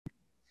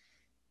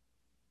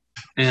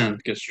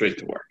and get straight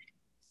to work.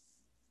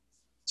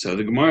 So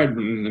the Gemara,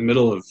 in the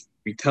middle of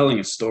retelling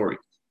a story,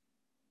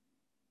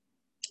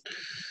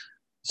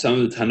 some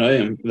of the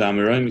Tanoim, the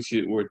Amoraim,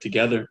 were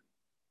together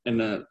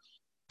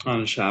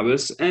on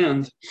Shabbos,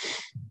 and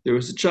there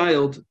was a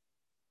child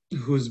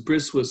whose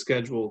bris was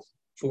scheduled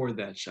for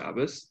that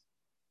Shabbos,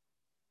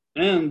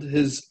 and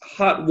his the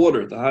hot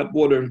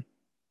water,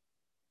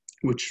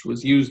 which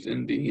was used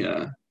in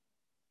the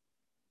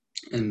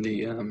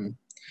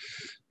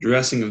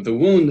dressing of the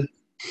wound,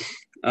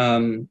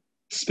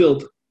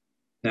 spilled.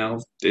 Now,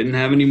 didn't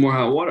have any more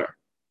hot water.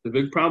 The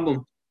big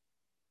problem,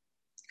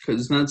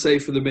 because it's not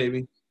safe for the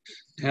baby.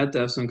 They had to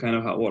have some kind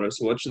of hot water.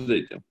 So what should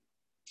they do?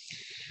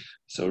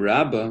 So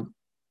Rabbah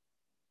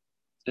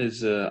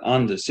is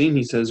on the scene.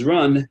 He says,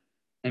 "Run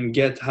and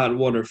get hot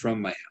water from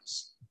my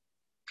house."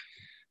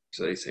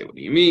 So they say, "What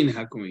do you mean?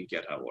 How can we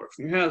get hot water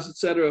from your house,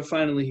 etc.?"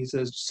 Finally, he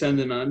says, "Send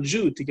an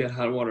Anju to get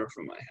hot water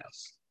from my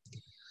house."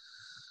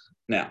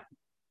 Now,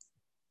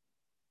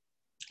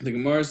 the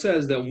Gemara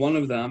says that one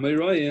of the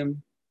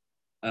Amoraim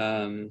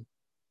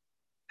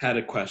had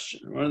a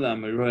question. One of the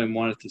Amoraim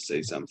wanted to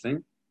say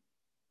something.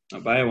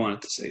 Abaye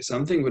wanted to say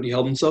something, but he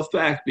held himself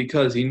back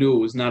because he knew it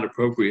was not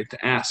appropriate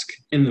to ask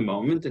in the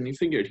moment, and he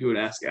figured he would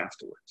ask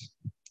afterwards.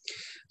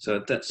 So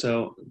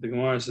the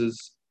Gemara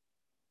says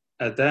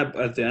at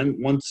the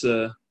end, once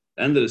end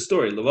of the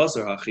story,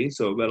 Levasar Hachi,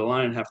 so about a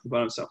line and half the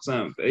bottom of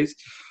Sachsam face.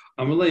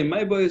 Amalei,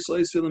 my boy is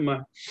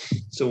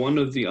So one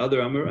of the other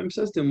Amoraim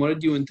says to him, "What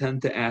did you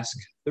intend to ask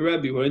the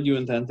Rabbi? What did you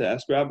intend to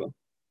ask Rabbah?"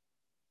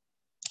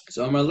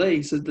 So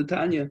Amalei says, "The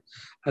Tanya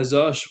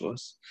Hazah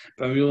Shvos,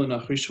 Bamil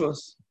Nachri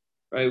Shvos."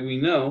 Right, we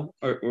know,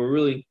 or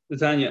really, the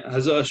Tanya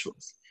Hazah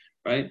Shvos.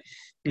 Right,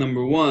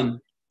 number one,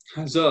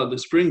 Hazah, the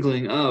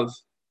sprinkling of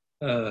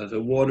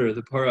the water,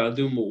 the Para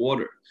Aduma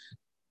water,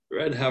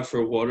 red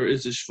heifer water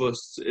is a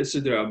Shvos. It's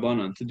a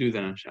derabanan to do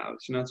that on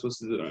Shabbos. You're not supposed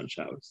to do it on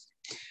Shabbos.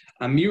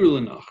 Amir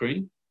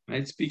Nachri,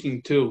 right,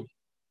 speaking to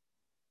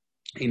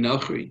a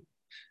Nachri,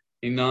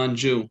 a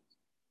non-Jew,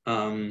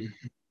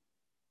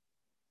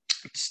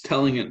 it's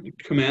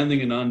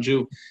commanding a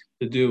non-Jew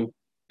to do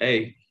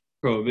a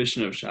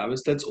prohibition of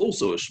Shabbos. That's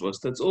also a Shvos.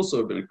 That's also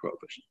a rabbinic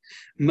prohibition.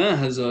 Ma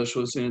hazah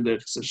Shvos in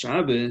derech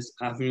Shabbos,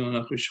 after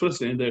Nachri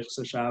Shvos in derech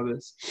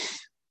Shabbos.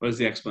 What is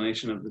the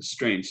explanation of this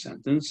strange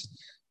sentence?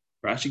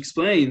 Rashi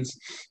explains,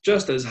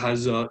 just as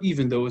hazah,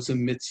 even though it's a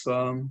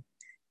mitzvah,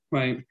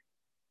 right?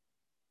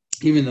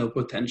 Even though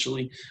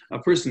potentially a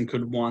person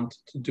could want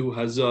to do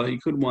hazah, he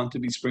could want to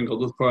be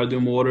sprinkled with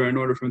paradum water in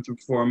order for him to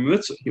perform a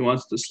mitzvah. He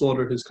wants to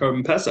slaughter his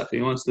carbon pesach.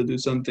 He wants to do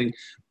something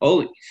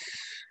holy.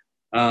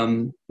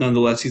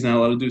 Nonetheless, he's not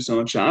allowed to do so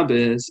on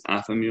Shabbos.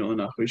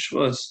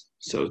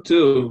 So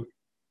too,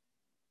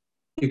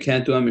 you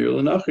can't do Amir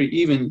L'Nachri,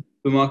 even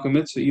b'makom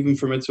mitzvah, even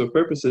for mitzvah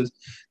purposes.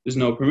 There's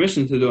no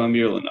permission to do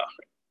Amir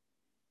L'Nachri.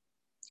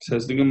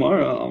 Says the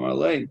Gemara, Amar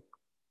Lei.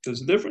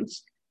 There's a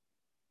difference.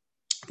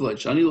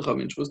 There's a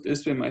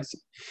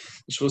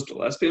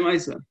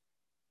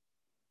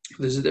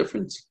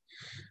difference.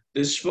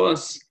 This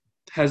Shvos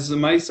has the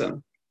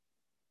Maisa.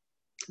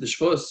 The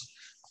Shvos,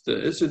 the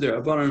Isser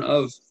Derabanan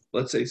of,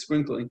 let's say,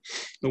 sprinkling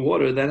the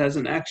water, that has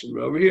an action.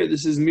 But over here,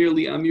 this is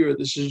merely Amira.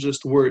 This is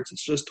just words.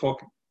 It's just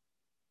talking.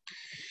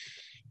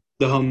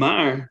 The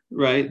Hamar,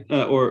 right?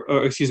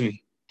 Or excuse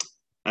me,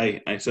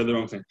 I said the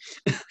wrong thing.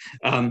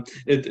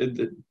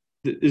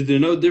 Is there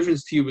no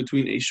difference to you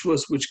between a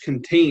shvus which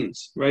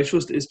contains, right?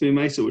 Shvus to isbei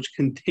maisa, which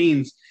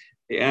contains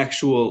the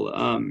actual,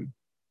 I'm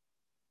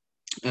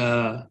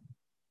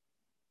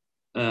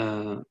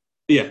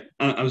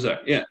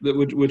sorry,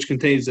 which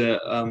contains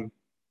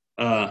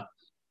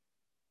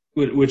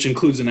which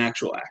includes an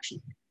actual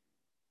action.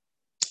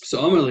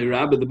 So Amalei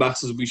Rabba, the Bach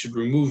says we should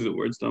remove the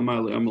words.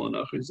 Amalei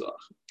Nachrizach.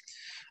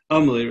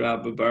 Amalei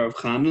Rabba Barav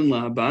Chanan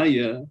La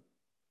Abaya.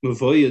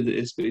 Mavoya the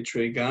isbei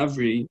trei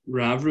gavri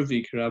rav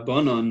ravik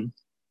rabbanon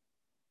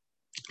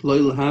loy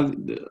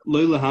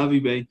lahavi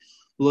be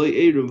loy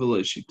eruv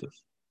v'loy shituf.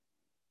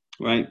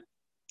 Right.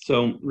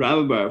 So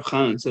Rabbi Baruch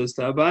Chanan says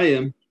to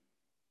Abaya.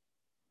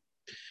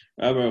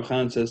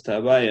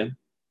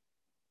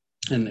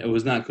 And it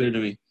was not clear to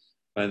me,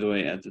 by the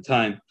way, at the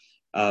time,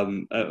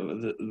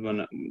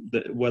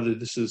 whether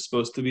this is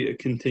supposed to be a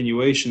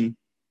continuation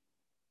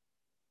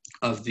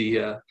of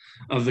the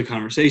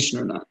conversation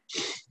or not.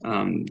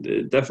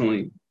 It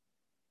definitely,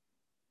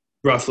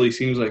 roughly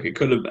seems like it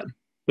could have been.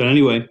 But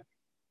anyway,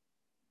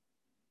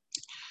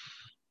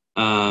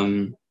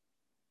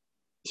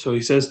 so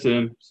he says to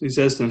him,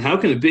 how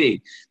can it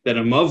be that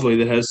a mavli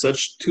that has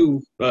such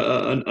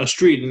a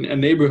street, a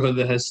neighborhood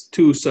that has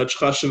two such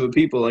chashuva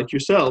people like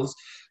yourselves,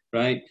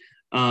 right?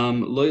 How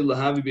can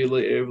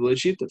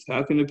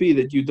it be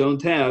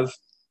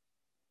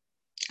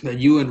that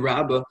you and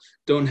Rabbah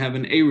don't have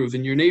an Eruv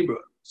in your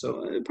neighborhood?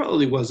 So it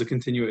probably was a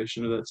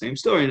continuation of that same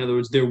story. In other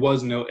words, there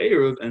was no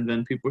Eruv, and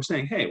then people were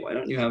saying, hey, why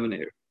don't you have an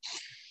Eruv?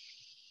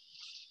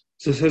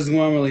 So it says,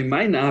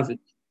 my Navid,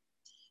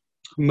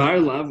 Mar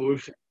Lav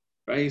Urche.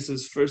 Right? He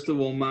says, first of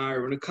all,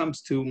 Mar, when it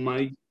comes to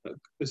my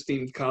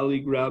esteemed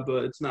colleague Rabba,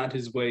 it's not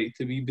his way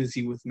to be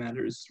busy with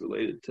matters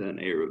related to an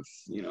Erev,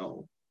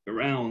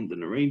 around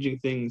and arranging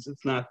things.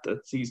 It's not that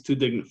he's too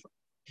dignified.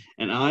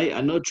 And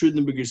I know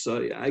Trudin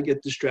B'Girsai, I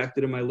get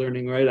distracted in my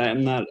learning, right?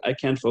 I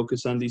can't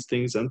focus on these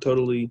things. I'm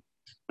totally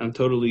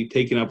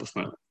taken up with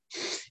my life.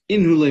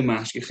 In Hule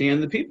Mashkichi,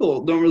 and the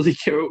people don't really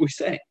care what we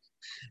say.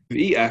 So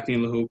you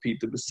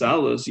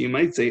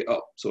might say,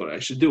 oh, so what I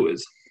should do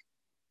is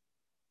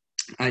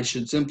I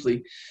should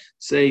simply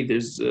say I'm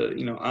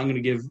going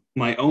to give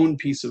my own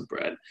piece of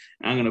bread.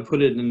 I'm going to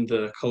put it in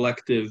the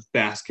collective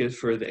basket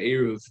for the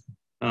Eruv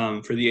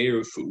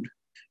food,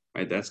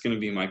 right? That's going to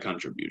be my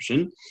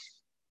contribution,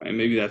 right?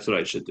 Maybe that's what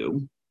I should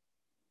do,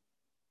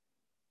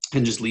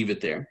 and just leave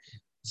it there.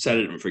 Set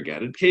it and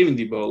forget it.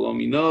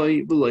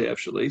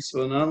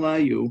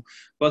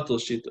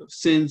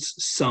 Since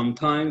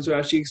sometimes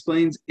Rashi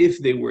explains if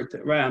they were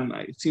to ram,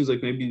 it seems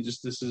like maybe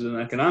just this is an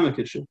economic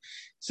issue.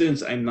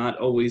 Since I'm not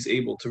always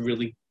able to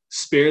really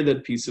spare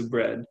that piece of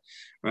bread,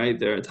 right?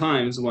 There are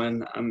times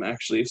when I'm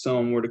actually, if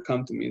someone were to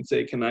come to me and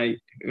say, I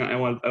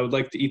would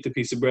like to eat the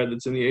piece of bread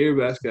that's in the air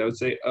basket, I would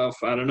say, oh,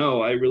 I don't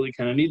know, I really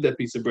kind of need that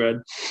piece of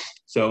bread.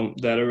 So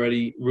that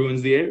already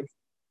ruins the air.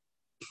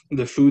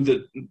 The food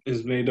that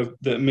is made of,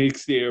 that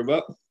makes the Erev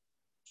up,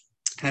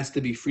 has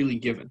to be freely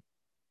given.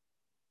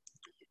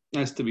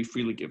 Has to be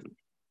freely given.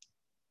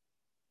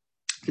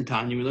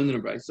 Tanya, we learned in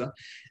a brayso,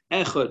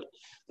 Echad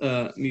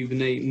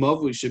mivnei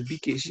mavui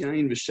shebikesh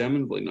yain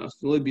v'shemen b'leinas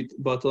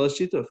batal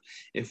shitov.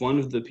 If one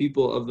of the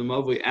people of the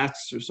mavui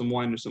asks for some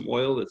wine or some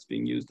oil that's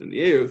being used in the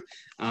Erev,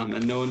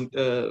 and no one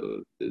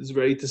is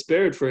ready to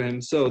spare it for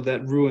him, so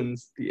that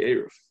ruins the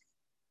Erev.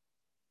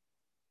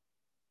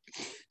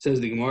 Says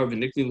the Gemara,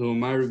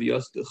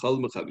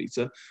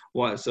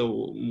 why?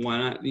 So why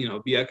not?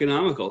 Be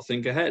economical.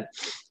 Think ahead.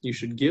 You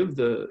should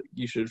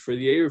for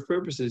the Erev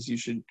purposes.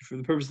 For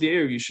the purpose of the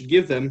Erev, you should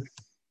give them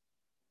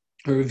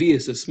a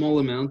revius, a small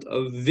amount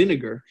of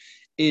vinegar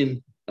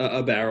in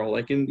a barrel,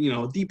 like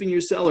deep in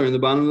your cellar, in the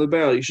bottom of the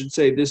barrel. You should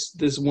say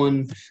this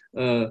one,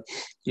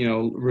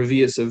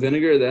 revius of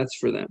vinegar. That's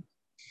for them.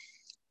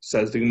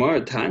 Says the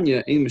Gemara,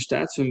 Tanya, ein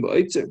mishtatzvim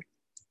ba'itzer.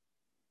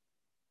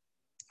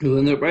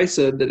 In the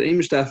brayso that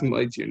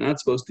you're not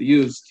supposed to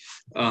use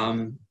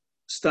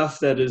stuff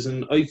that is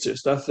an oitzer,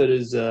 stuff that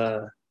is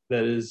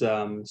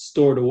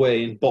stored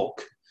away in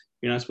bulk.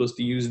 You're not supposed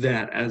to use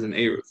that as an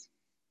eruv.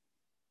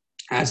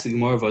 Ask the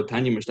Gemara about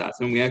Tanya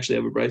Mishtatzim. We actually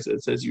have a brayso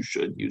that says you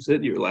should use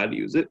it. You're allowed to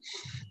use it.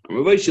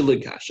 This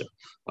depends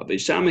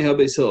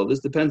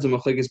on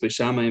machlekes Beis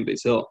Shammai and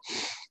Beis Hillel.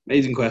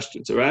 Amazing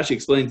question. So Rashi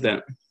explains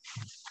that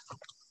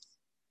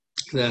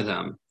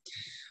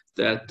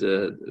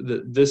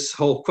this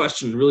whole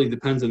question really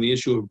depends on the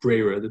issue of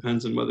breira. It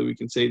depends on whether we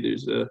can say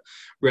there's a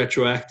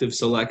retroactive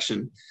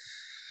selection.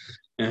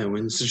 And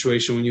in a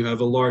situation when you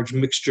have a large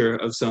mixture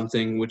of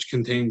something which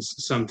contains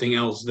something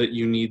else that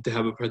you need to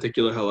have a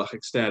particular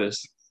halachic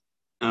status.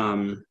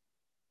 In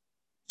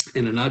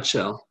a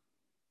nutshell,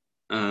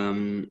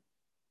 the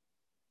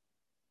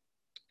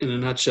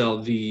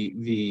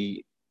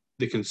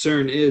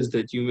concern is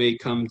that you may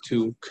come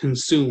to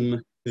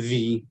consume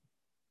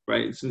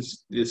right,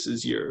 since this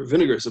is your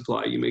vinegar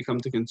supply, you may come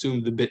to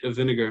consume the bit of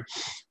vinegar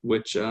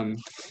which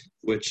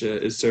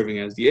is serving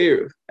as the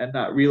eruv and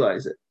not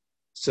realize it.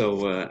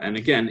 So, and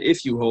again,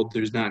 if you hold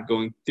there is no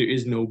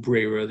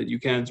breira that you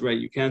can't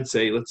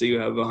say, let's say you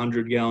have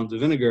 100 gallons of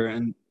vinegar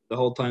and the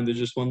whole time there's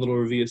just one little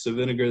revius of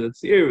vinegar that's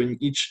the eruv, and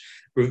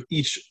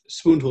each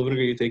spoonful of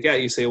vinegar you take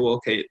out, you say, well,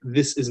 okay,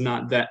 this is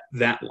not that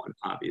one,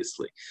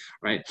 obviously,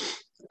 right?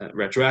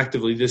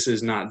 Retroactively, this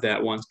is not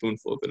that one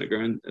spoonful of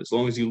vinegar, and as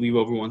long as you leave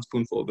over one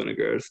spoonful of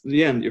vinegar, at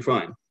the end you're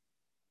fine.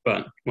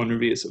 But one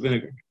revius of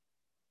vinegar.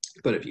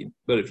 But if you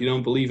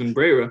don't believe in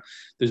breira,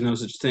 there's no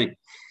such thing.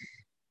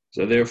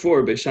 So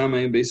therefore, Beis Shammai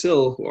and Beis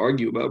Hillel, who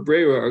argue about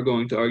breira, are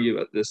going to argue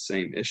about this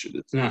same issue.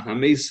 It's not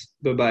hameis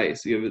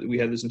b'bayis. We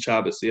had this in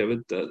Shabbos. You have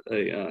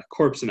a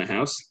corpse in a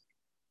house.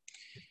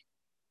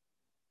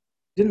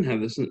 Didn't have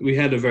this. We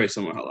had a very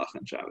similar halacha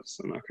in Shabbos.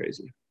 I'm not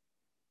crazy.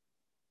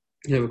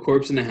 You have a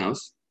corpse in a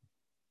house.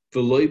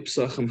 V'loi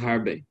psachim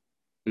harbe.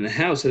 And the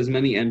house has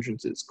many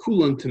entrances.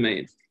 Kulan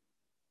tamein.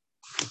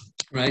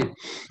 Right?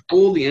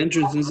 All the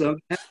entrances of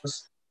the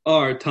house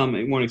are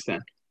tamei. Morning,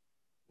 Stan.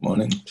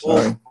 Morning.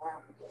 Sorry.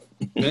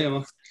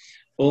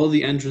 All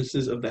the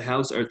entrances of the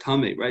house are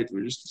tamei, right?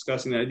 We're just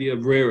discussing the idea of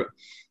breira.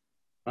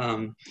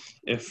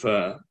 If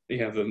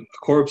you have a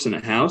corpse in a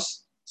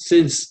house,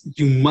 since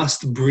you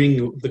must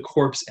bring the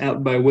corpse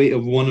out by way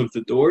of one of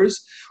the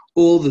doors,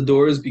 all the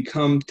doors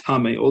become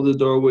tamei. All the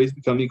doorways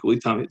become equally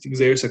tamei. It's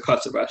Xeris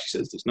HaKatzav. Rashi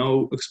says there's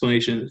no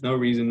explanation, there's no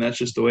reason. That's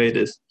just the way it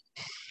is.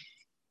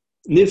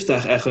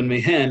 Niftach echad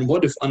mehen.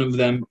 What if one of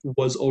them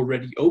was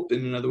already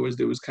open? In other words,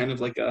 there was kind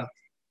of like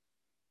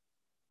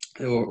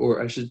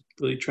or I should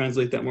really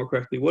translate that more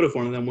correctly. What if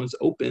one of them was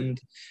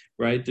opened,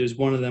 right? There's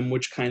one of them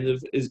which kind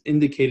of is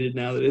indicated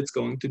now that it's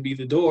going to be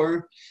the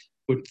door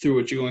through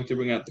which you're going to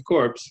bring out the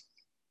corpse.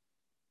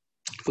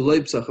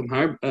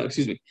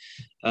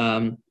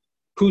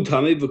 Hu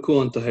Tame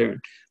v'Kul and Tahirin.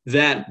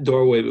 That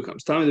doorway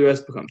becomes Tame, the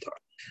rest become Tar.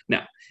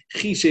 Now,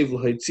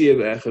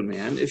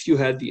 if you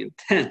had the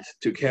intent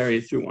to carry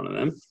it through one of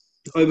them,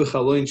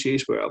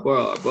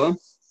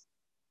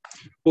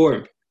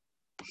 or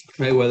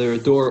right, whether a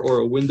door or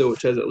a window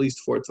which has at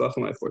least 4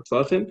 tvachim by 4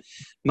 tvachim,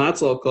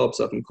 matzal kol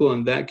psachim kul,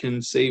 and that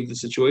can save the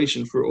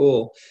situation for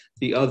all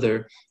the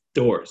other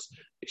doors.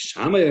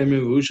 So Shammai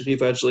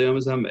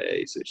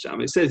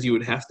says you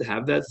would have to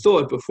have that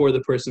thought before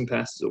the person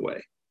passes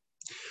away.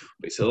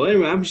 Beis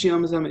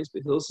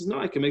Hillel says, no,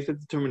 I can make that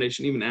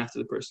determination even after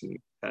the person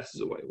passes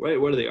away. Right?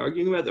 What are they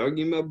arguing about? They're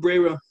arguing about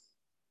Breira.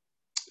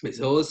 Beis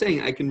Hillel is saying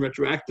I can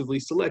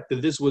retroactively select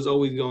that this was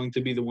always going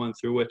to be the one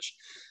through which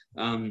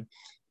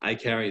I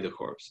carry the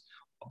corpse.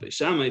 Beis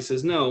Shammai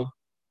says, no,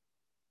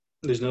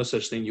 there's no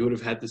such thing. You would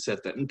have had to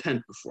set that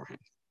intent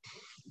beforehand.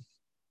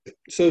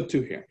 So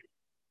too here.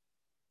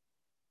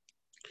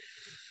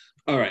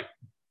 All right.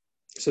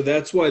 So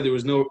that's why there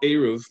was no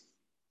Eruv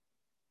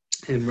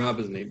in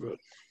Rabbah's neighborhood.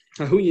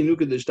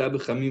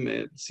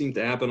 It seemed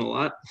to happen a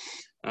lot,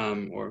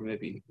 or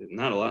maybe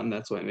not a lot, and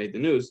that's why I made the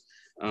news.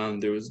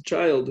 There was a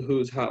child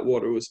whose hot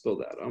water was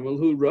spilled out.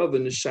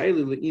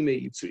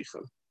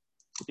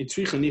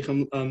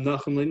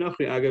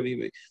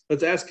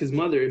 Let's ask his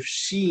mother if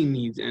she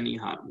needs any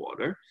hot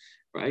water,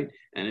 right?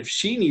 And if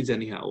she needs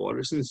any hot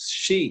water, since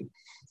she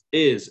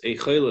is a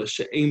chayla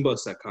she'ein ba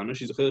sakana,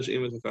 she's a chayla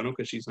she'ein ba sakana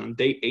because she's on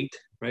day 8,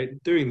 right?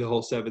 During the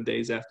whole 7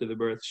 days after the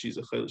birth, she's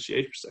a chayla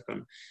she'ein ba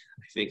sakana.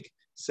 I think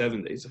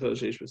 7 days, a chayla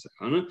she'ein ba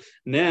sakana.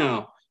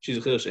 Now she's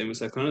a chayla she'ein ba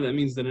sakana. That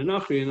means that a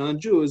nachri, a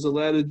non-Jew, is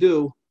allowed to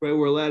do, right?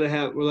 We're allowed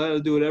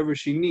to do whatever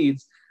she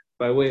needs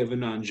by way of a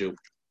non-Jew.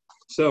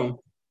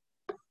 So,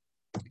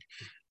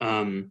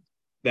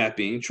 that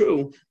being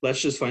true,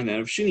 let's just find out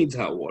if she needs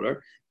hot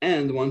water.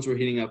 And once we're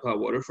heating up hot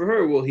water for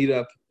her, we'll be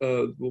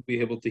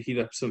able to heat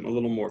up a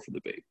little more for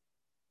the baby.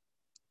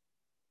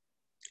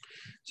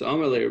 So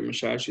Amar le Rav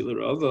Mishashi le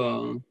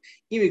Rava,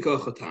 Imikol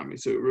Chatami.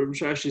 So Rav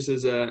Mishashi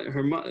says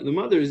the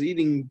mother is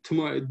eating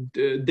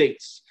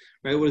dates.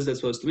 Right? What is that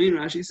supposed to mean?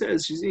 Rashi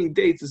says she's eating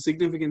dates. The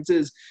significance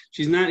is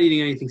she's not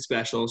eating anything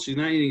special. She's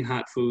not eating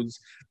hot foods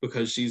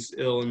because she's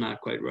ill and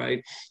not quite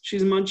right.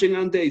 She's munching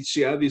on dates.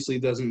 She obviously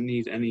doesn't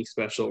need any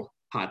special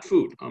hot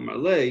food. Amar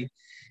le.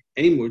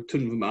 No,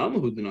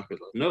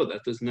 that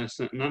is not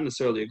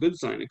necessarily a good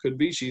sign. It could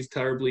be she's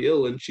terribly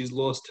ill and she's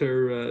lost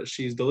her.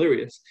 She's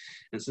delirious,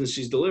 and since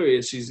she's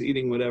delirious, she's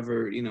eating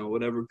whatever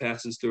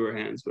passes through her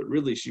hands. But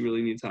really, she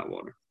really needs hot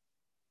water.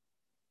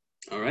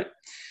 All right.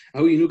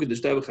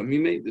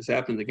 This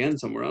happened again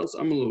somewhere else. So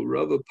if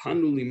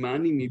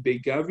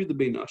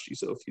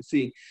you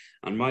see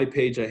on my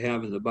page, I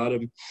have in the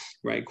bottom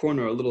right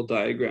corner a little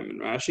diagram in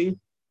Rashi.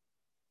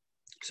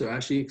 So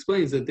Rashi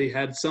explains that they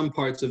had some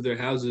parts of their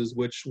houses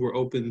which were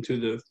open to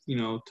the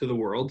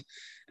world,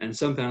 and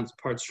some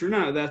parts were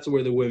not. That's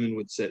where the women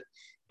would sit,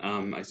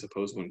 I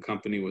suppose, when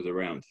company was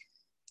around.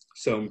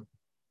 So,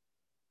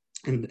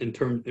 in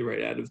terms,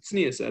 right, out of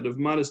tznius, out of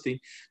modesty.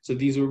 So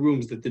these were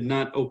rooms that did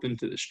not open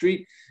to the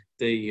street.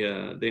 They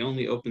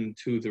only opened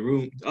to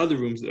the other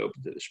rooms that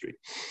opened to the street.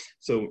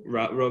 So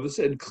Rava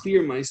said,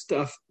 clear my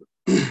stuff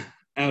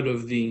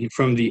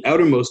from the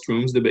outermost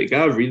rooms, the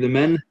Be'gavri, the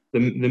men,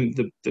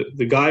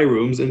 the guy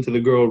rooms into the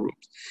girl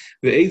rooms.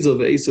 Ve'ezel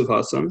ve'esav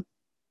hasam,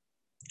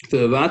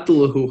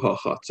 ve'vatalahu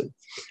hachatzer.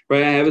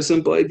 Right, I have a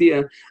simple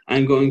idea.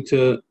 I'm going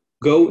to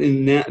go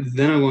in that.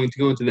 Then I'm going to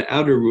go into the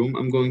outer room.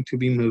 I'm going to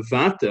be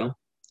mevatel.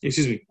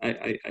 Excuse me,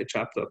 I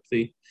chopped up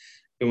the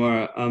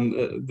Gemara.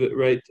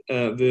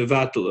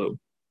 Ve'vatalu.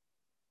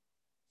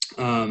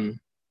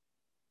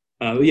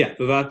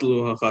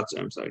 V'vatalu hachatzer.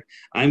 I'm sorry.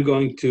 I'm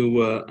going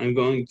to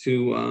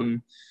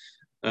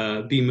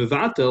be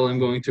mevatel. I'm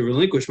going to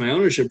relinquish my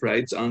ownership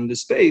rights on the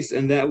space,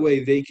 and that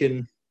way they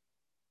can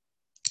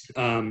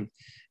come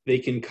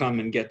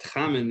and get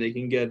chamen. They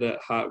can get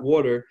hot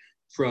water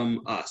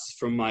from us,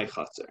 from my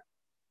chatzer,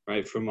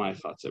 right? From my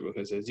chatzer,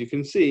 because as you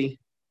can see,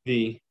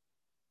 the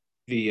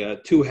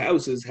two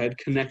houses had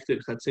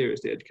connected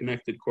chatzeros. They had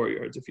connected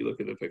courtyards. If you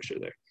look at the picture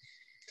there.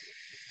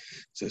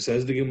 So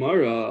says the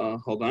Gemara,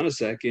 hold on a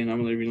second.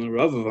 You're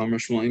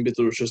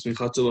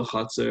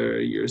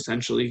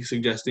essentially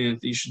suggesting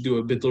that you should do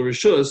a bittul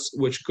rishus,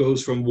 which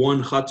goes from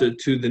one chater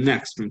to the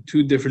next, from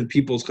two different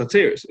people's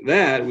chateros.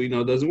 That we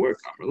know doesn't work.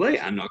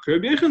 I'm not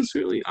Rabbi Yochanan,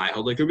 really. I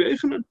hold like Rabbi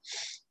Yochanan.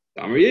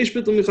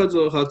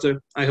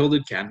 I hold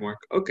it can work.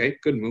 Okay,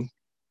 good move.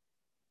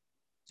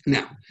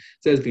 Now,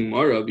 says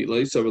Gemara,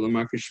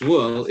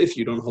 if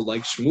you don't hold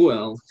like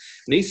Shmuel,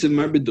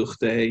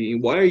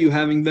 why are you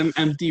having them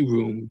empty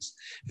rooms?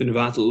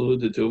 There's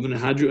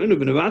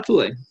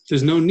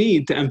no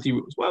need to empty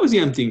rooms. Why was he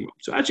emptying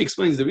rooms? So actually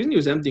explains the reason he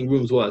was emptying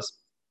rooms was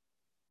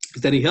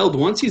that he held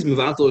once he's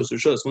mevatel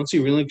rishus, once he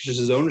relinquishes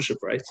his ownership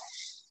rights,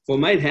 what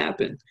might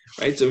happen,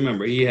 right? So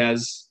remember, he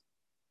has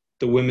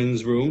the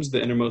women's rooms, the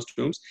innermost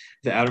rooms,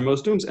 the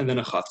outermost rooms, and then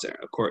a chatzer,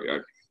 a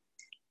courtyard.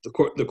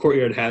 The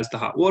courtyard has the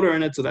hot water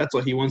in it, so that's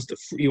why he wants to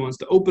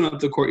open up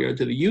the courtyard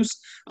to the use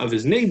of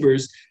his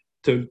neighbors,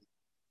 to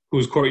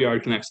whose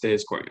courtyard connects to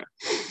his courtyard.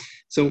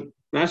 So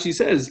Rashi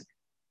says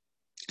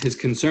his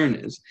concern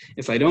is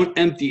if I don't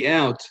empty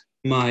out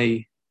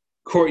my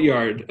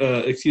courtyard,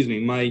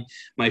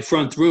 my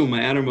front room,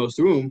 my outermost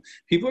room,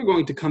 people are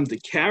going to come to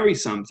carry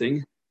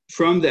something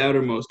from the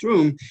outermost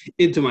room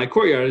into my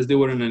courtyard as they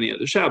would on any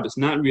other Shabbos,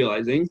 not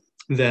realizing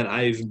that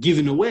I've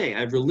given away,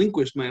 I've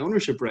relinquished my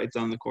ownership rights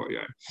on the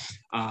courtyard.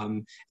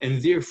 And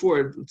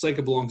therefore, it's like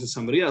it belongs to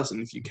somebody else.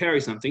 And if you carry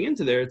something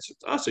into there, it's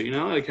also, you're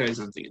not allowed to carry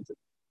something into it.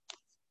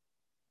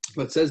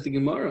 But says the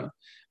Gemara,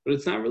 but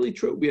it's not really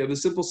true. We have a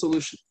simple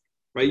solution,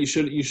 right? You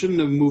shouldn't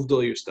have moved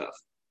all your stuff.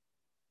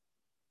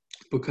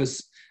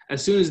 Because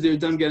as soon as they're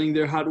done getting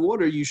their hot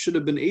water, you should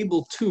have been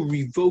able to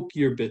revoke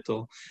your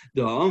bittul.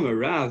 The Amar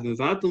Rav,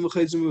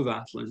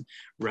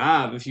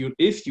 Rav,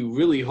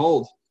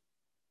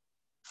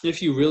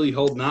 if you really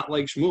hold not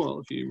like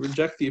Shmuel, if you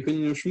reject the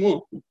opinion of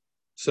Shmuel,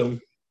 so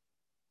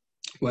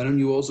why don't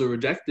you also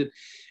reject it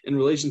in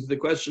relation to the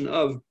question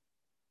of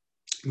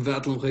the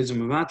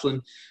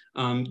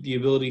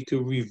ability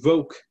to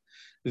revoke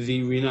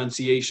the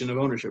renunciation of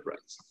ownership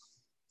rights?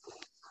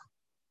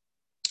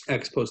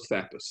 Ex post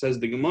facto. Says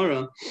the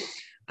Gemara,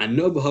 I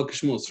know b'hak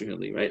Shmuel's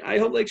really, right? I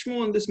hold like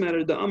Shmuel in this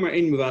matter, the Amar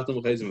ein mevatel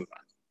v'chayzim mevatel.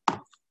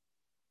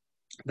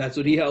 That's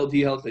what he held.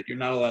 He held that you're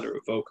not allowed to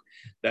revoke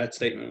that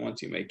statement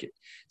once you make it.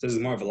 Says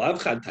the Gemara,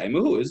 v'lav chad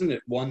taimahu, isn't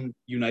it one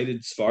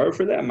united svar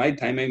for that? My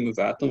taimei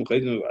mevatel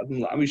v'chayzim mevatel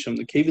lamisham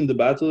the kevin the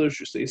battle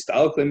should say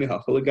stal klei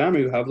mehachal legami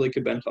you have like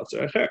a ben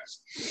chatzer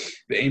acheres.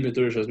 Ve'ein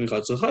b'turish as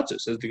mechatzer chatzer.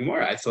 Says the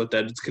Gemara, I thought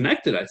that it's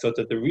connected. I thought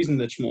that the reason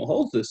that Shmuel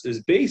holds this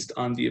is based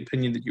on the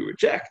opinion that you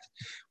reject,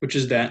 which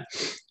is that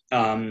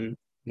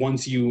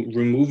once you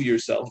remove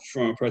yourself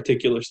from a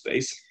particular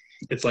space,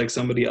 it's like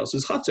somebody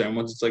else's chatzar, and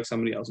once it's like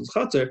somebody else's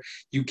chatzar,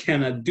 you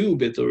cannot do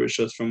bitul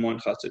rishus from one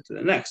chatzar to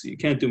the next. So you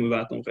can't do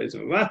mevatel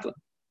chayzim mevatel.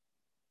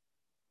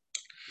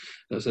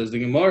 So says the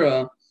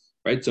Gemara,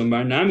 right? So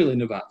mar nami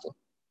lenevatel.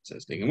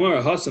 Says the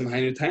Gemara, hasam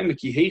hainu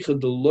taimaki heicha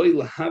deloy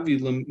lahavi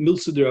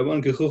lemilsu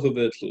deraban kechucha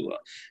ve'etlula.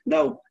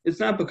 No, it's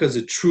not because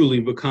it truly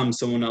becomes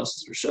someone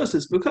else's rishus.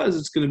 It's because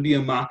it's going to be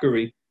a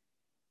mockery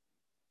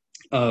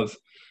of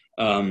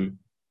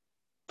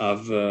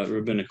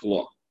rabbinic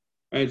law.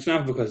 Right? It's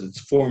not because it's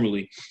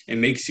formally, it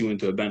makes you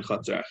into a ben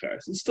chatzar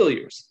acheres. It's still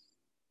yours.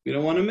 We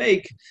don't want to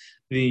make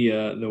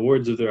the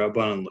words of the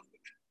Rabbanan look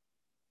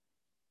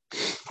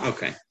good.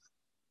 Okay.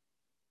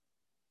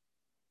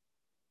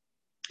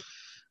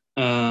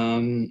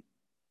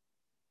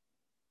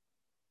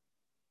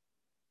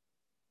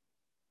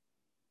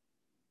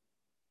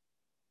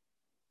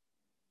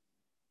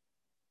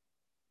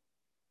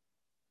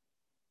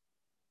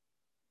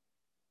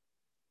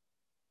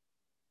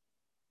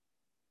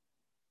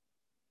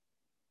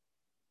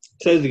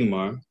 Says the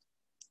Gemara,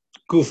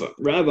 Kufa,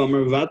 Rav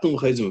Amar Vatum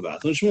Chayzim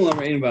Vatum, Shmuel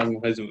Amar Ein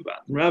Vatum Chayzim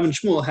Vatum. Rav and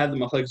Shmuel had the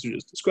machlekes to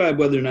just describe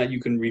whether or not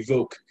you can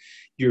revoke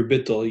your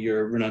bittul,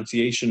 your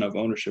renunciation of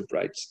ownership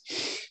rights.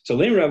 So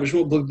Lein Rav and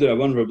Shmuel looked at the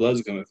Rabban Rabbi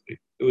Lezer.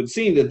 It would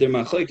seem that their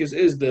machlekes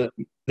is that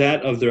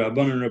of the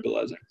Rabban and Rabbi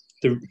Lezer.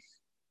 The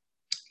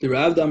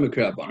Rav Damak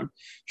Rabban,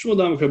 Shmuel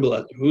Damak Rabbi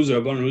Lezer. Who's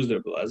the Rabban and who's the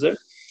Rabbi Lezer?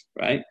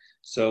 Right?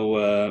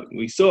 So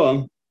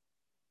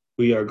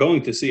we are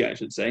going to see, I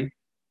should say,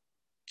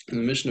 in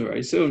the Mishnah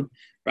very soon,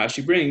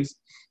 Rashi brings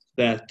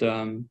that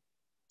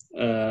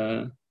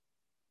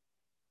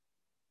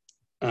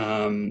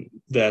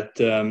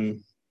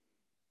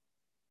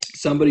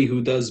somebody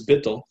who does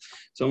bittul,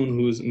 someone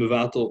who is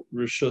mevatel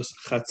rishus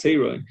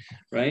chatzeroy,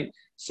 right?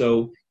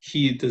 So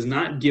he does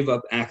not give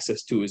up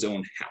access to his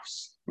own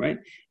house, right?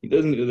 He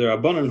doesn't. The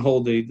Rabbanan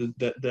hold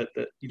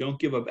that you don't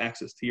give up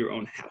access to your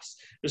own house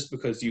just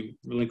because you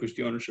relinquish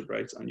the ownership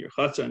rights on your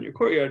chutzah, on your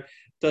courtyard,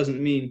 doesn't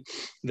mean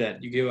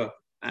that you give up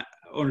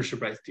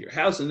ownership rights to your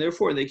house, and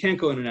therefore they can't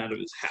go in and out of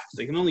his house.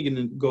 They can only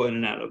go in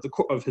and out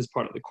of his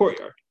part of the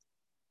courtyard.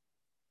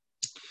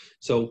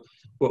 So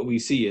what we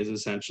see is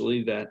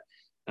essentially that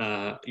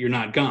you're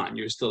not gone;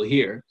 you're still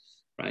here,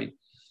 right?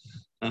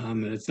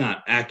 And it's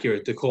not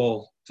accurate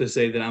to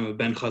say that I'm a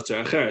ben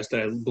chatzar acheres,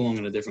 that I belong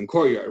in a different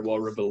courtyard. While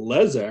Rabbi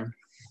Lezer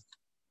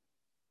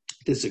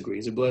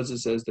disagrees. Rabbi Lezer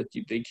says that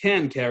they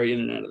can carry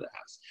in and out of the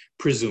house.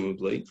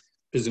 Presumably,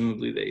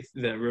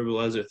 that Rabbi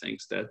Lezer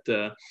thinks that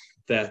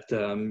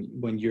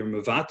when you're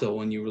mevatel,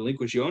 when you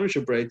relinquish your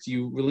ownership rights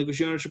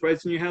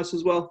in your house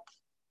as well.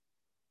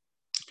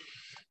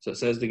 So it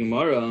says the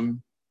Gemara,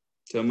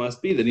 so it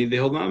must be that they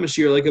hold mamash,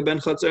 you're like a ben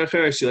chatzar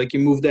acheres, like you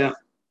moved out.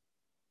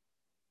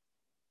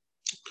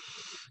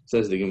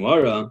 Says the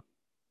Gemara,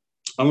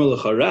 Amar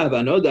l'charav,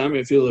 anoda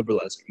amar feel Rabbi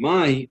Lezer.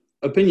 My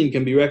opinion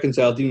can be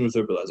reconciled even with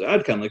Rabbi Lezer.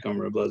 I'd kind of like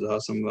Amar Rabbi Lezer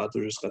hasam mevatel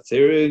rishus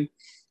chatzerig.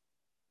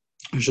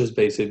 Just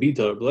basically,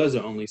 Rabbi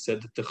Lezer only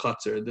said that the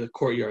chatzar, the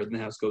courtyard, and the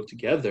house go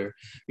together.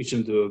 Because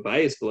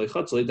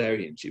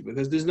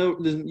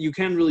you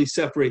can't really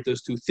separate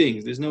those two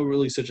things. There's not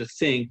really such a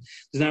thing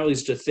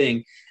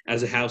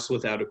as a house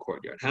without a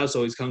courtyard. House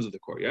always comes with a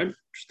courtyard.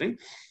 Interesting.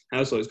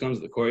 House always comes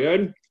with a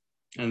courtyard,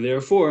 and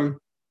therefore,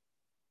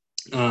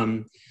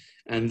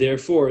 and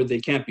therefore they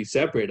can't be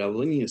separated.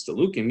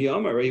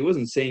 He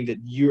wasn't saying that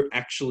you're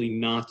actually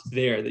not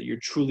there, that you're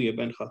truly a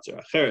ben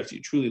chatzar acheres, you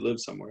truly live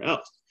somewhere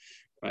else,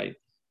 right?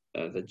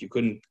 That you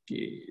couldn't,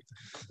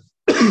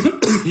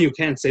 you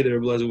can't say that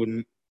Rebbe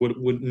Lezer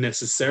would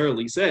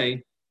necessarily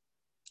say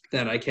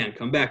that I can't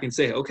come back and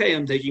say, okay,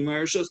 I'm taking my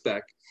rishus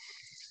back.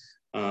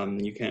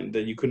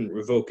 You couldn't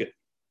revoke it.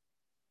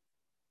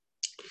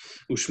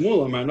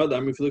 Ushmuel Amar Nod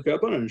Amri Filuk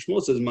Rabbanon. And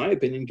Shmuel says, my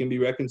opinion can be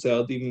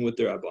reconciled even with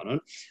the Rabbanon.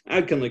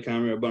 Ad kan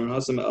lekam Rabbanon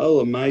Hasam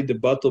El Amai de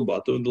Batel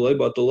Batel Delay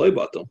Batel Loy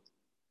Batel.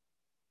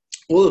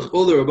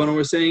 All the Rabbanon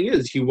were saying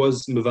is he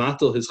was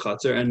mevatel his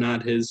chatzar and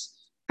not his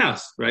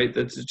house, right?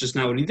 That's just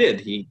not what he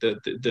did.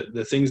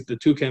 The things, the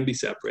two can be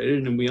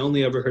separated, and we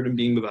only ever heard him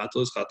being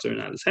mevatel his chatzar and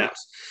not his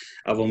house.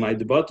 But however,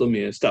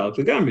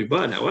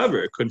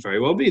 it could very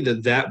well be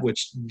that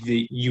which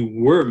you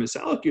were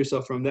misalik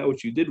yourself from, that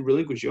which you did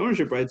relinquish your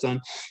ownership rights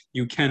on,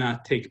 you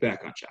cannot take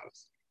back on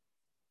Shabbos.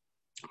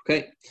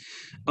 Okay.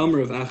 Amr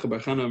of Acha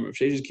Barchana, Amr of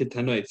Sheish Kid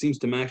Tanoi. It seems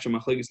to match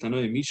Machlekes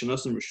Tanoi. Misha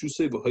Nasan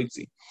Reshusei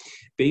v'Hoitzi,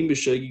 Bein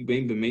b'Shegig,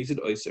 Bein b'Mezid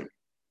Oyser.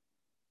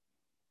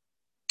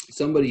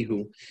 Somebody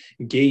who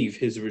gave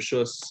his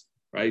reshus,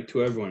 right,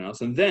 to everyone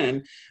else, and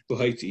then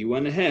v'Hoitzi, he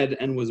went ahead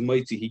and was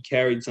mitzi. He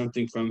carried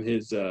something from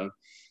his,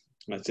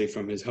 let's say,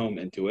 from his home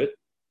into it.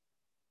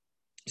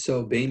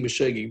 So Bein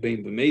b'Shegig,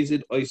 Bein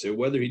b'Mezid Oyser.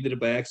 Whether he did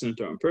it by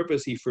accident or on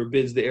purpose, he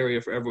forbids the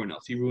area for everyone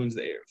else. He ruins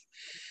the area.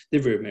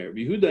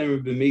 Yehuda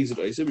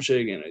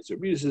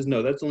says,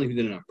 no, that's only if you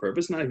did it on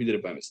purpose, not if you did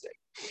it by mistake.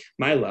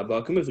 My lab,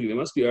 they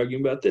must be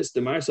arguing about this.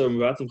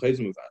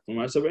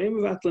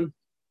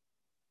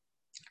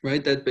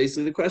 Right? That's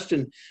basically the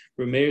question.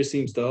 Rameir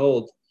seems to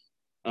hold.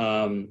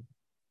 That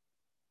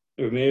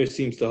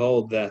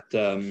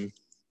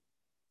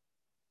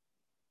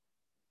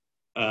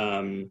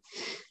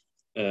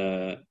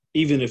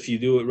even if you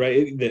do it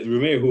right, that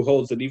Rameir who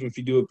holds that even if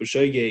you do it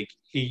b'shogeg,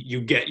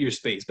 you get your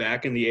space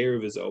back and the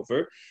erev is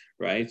over,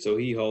 right? So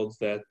he holds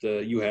that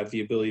you have the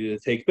ability to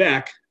take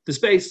back the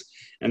space,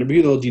 and Rabbi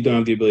Yehuda holds you don't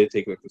have the ability to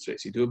take back the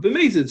space. You do it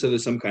b'mezid, so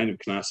there's some kind of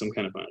knas, some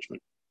kind of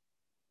punishment.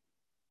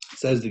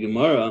 Says the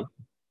Gemara.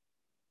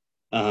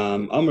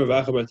 Amr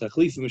v'achabar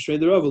tachlif v'mishrei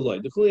derav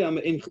aloy. D'chuli am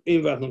in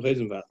vatnom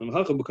chayzim vatnom.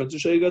 Hacha b'kantzur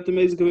sheyigat the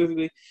mezid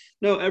kavivli.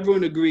 No,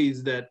 everyone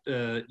agrees that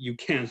you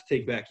can't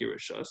take back your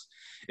rishus.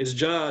 It's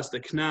just a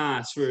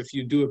knas for if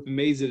you do it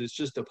b'mezid. It's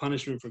just a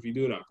punishment for if you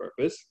do it on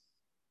purpose.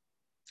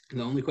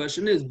 And the only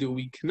question is, do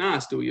we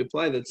knas? Do we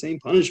apply that same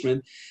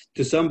punishment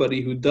to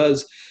somebody who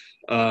does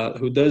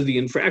the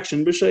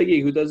infraction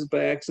b'shagi, who does it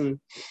by accident?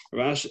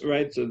 Rashi,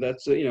 right? So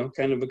that's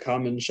kind of a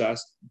common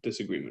Shas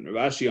disagreement.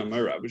 Rashi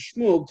Amar Rav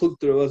Shmuel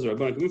Plukter Elazar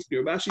Rabbanan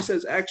Kamufki. Rashi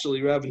says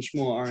actually Rav and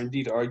Shmuel are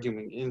indeed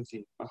arguing in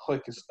the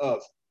machlekes of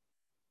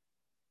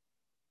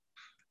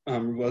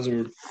Rav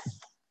Elazar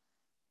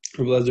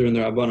and the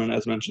Rabbanan,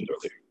 as mentioned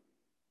earlier.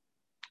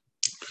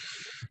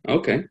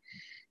 Okay.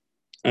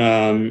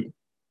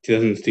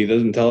 He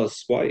doesn't tell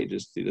us why. He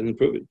doesn't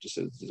prove it. Just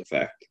says it's a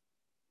fact.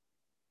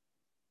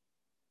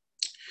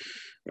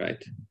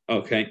 Right.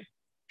 Okay.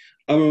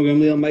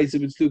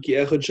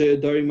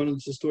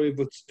 It's a story of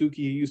what Tzduki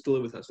used to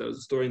live with us. That was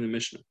a story in the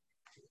Mishnah.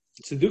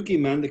 Tzduki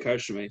man the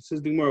Karshemay.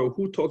 Says the Gemara,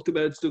 who talked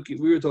about Tzduki?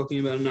 We were talking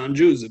about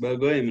non-Jews,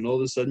 about Goyim, and all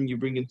of a sudden you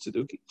bring in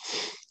Tzduki.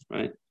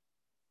 Right?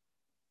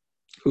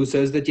 Who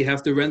says that you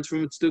have to rent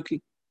from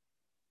Tzduki?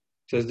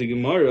 Says the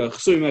Gemara,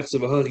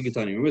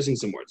 we're missing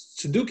some words.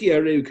 Tzduki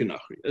areu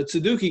kenachri. A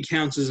Tzduki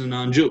counts as a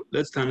non-Jew.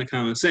 That's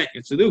Tanakama saying. A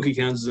Tzduki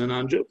counts as a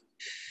non-Jew.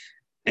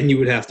 And you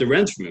would have to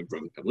rent from him.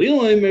 From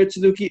Gamliel,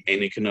 Tzduki,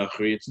 any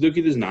kenachri.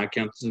 Tzduki does not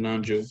count as a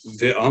non-Jew.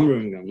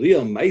 Ve'amrim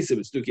Gamliel, Maisib,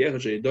 Tzduki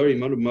echad she'edari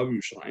madu mavu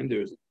Yerushalayim. There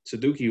was a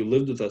Tzduki who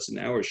lived with us in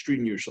our street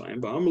in Yerushalayim.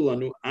 Va'amr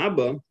lanu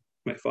Abba,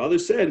 my father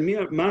said,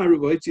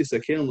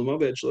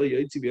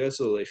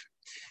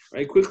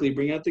 right, quickly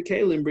bring out the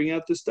kalim, bring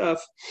out the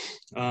stuff,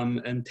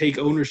 and take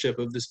ownership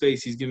of the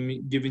space he's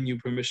giving you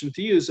permission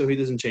to use, so he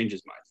doesn't change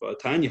his mind.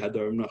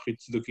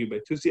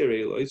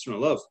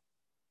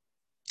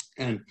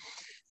 And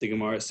the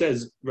Gemara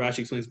says, Rashi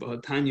explains,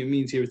 but Tanya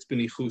means here it's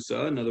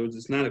b'nichusa. In other words,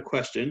 it's not a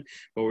question,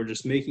 but we're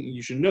just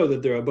you should know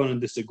that the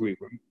Rabbanan disagree.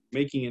 We're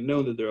making it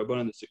known that the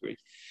Rabbanan disagree.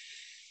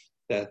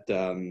 That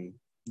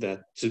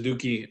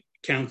Tzduki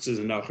counts as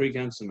a nachri,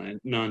 counts as a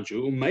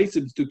non-Jew. There's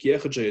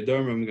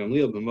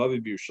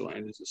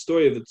a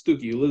story of a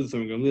Tzduki who lived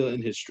with Gamliel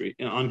in his street,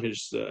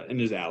 in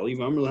his alley.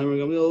 Right,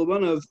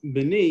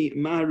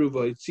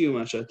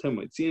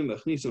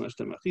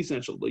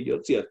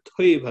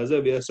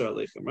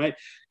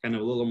 kind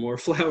of a little more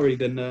flowery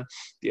than the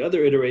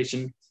other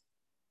iteration.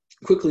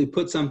 Quickly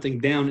put something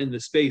down in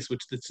the space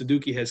which the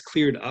Tzduki has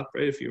cleared up,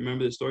 right? If you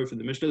remember the story from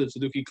the Mishnah, the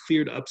Tzduki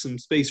cleared up some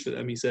space for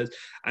them. He says,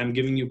 I'm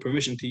giving you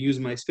permission to use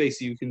my space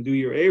so you can do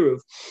your Eruv,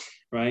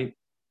 right?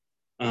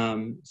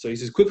 So he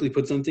says, quickly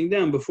put something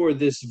down before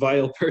this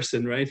vile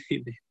person, right?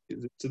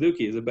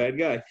 Tzduki is a bad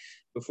guy.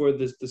 Before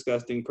this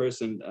disgusting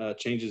person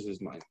changes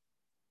his mind.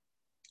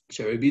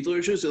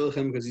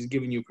 Because he's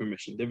giving you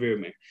permission.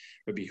 Rabbi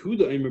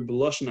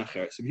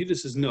Yehuda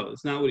says, no,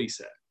 that's not what he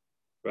said.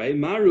 right?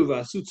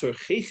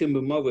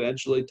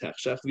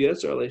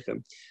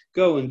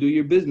 Go and do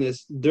your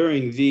business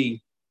during the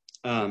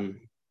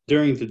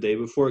day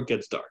before it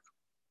gets dark.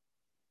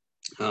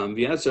 And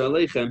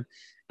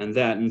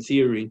that, in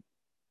theory,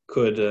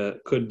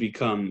 could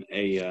become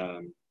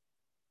a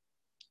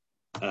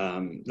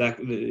that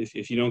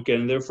if you don't get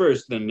in there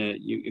first, then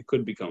it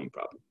could become a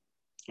problem.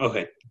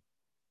 Okay,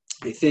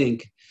 I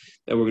think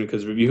that we're going to,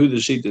 because Rabbi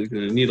Yehuda's sheet is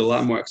going to need a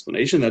lot more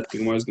explanation that the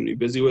Gemara is going to be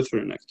busy with for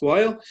the next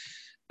while.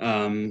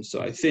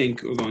 So I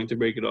think we're going to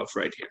break it off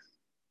right here.